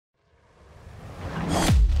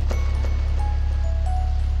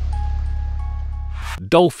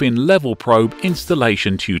Dolphin Level Probe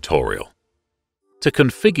Installation Tutorial. To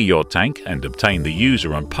configure your tank and obtain the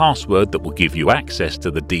user and password that will give you access to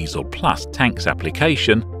the Diesel Plus Tanks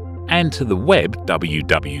application and to the web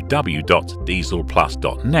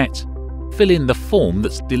www.dieselplus.net, fill in the form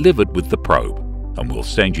that's delivered with the probe, and we'll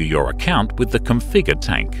send you your account with the configured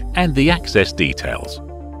tank and the access details.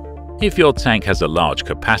 If your tank has a large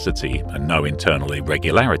capacity and no internal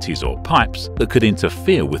irregularities or pipes that could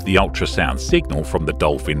interfere with the ultrasound signal from the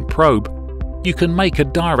Dolphin probe, you can make a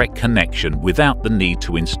direct connection without the need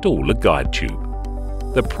to install a guide tube.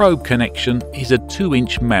 The probe connection is a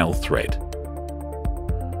 2-inch male thread.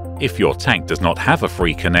 If your tank does not have a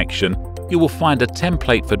free connection, you will find a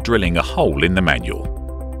template for drilling a hole in the manual.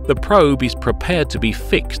 The probe is prepared to be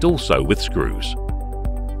fixed also with screws.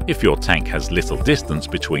 If your tank has little distance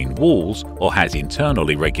between walls or has internal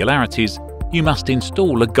irregularities, you must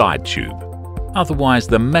install a guide tube. Otherwise,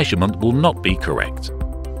 the measurement will not be correct.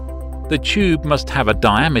 The tube must have a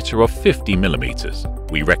diameter of 50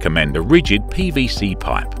 mm. We recommend a rigid PVC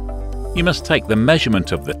pipe. You must take the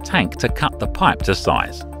measurement of the tank to cut the pipe to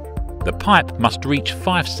size. The pipe must reach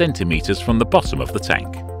 5 cm from the bottom of the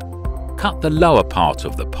tank. Cut the lower part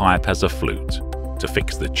of the pipe as a flute. To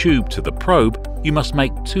fix the tube to the probe, you must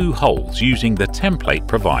make 2 holes using the template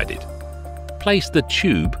provided. Place the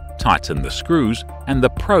tube, tighten the screws, and the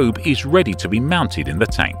probe is ready to be mounted in the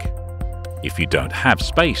tank. If you don't have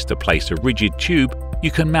space to place a rigid tube,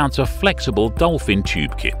 you can mount a flexible Dolphin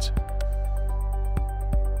tube kit.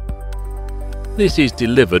 This is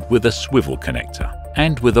delivered with a swivel connector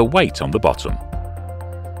and with a weight on the bottom.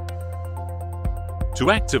 To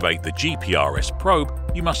activate the GPRS probe,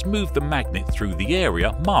 you must move the magnet through the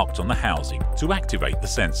area marked on the housing to activate the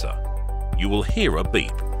sensor. You will hear a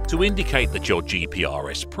beep to indicate that your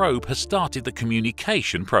GPRS probe has started the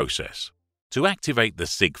communication process. To activate the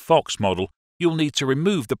Sigfox model, you'll need to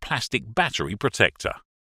remove the plastic battery protector.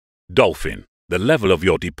 Dolphin, the level of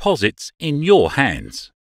your deposits in your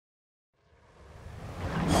hands.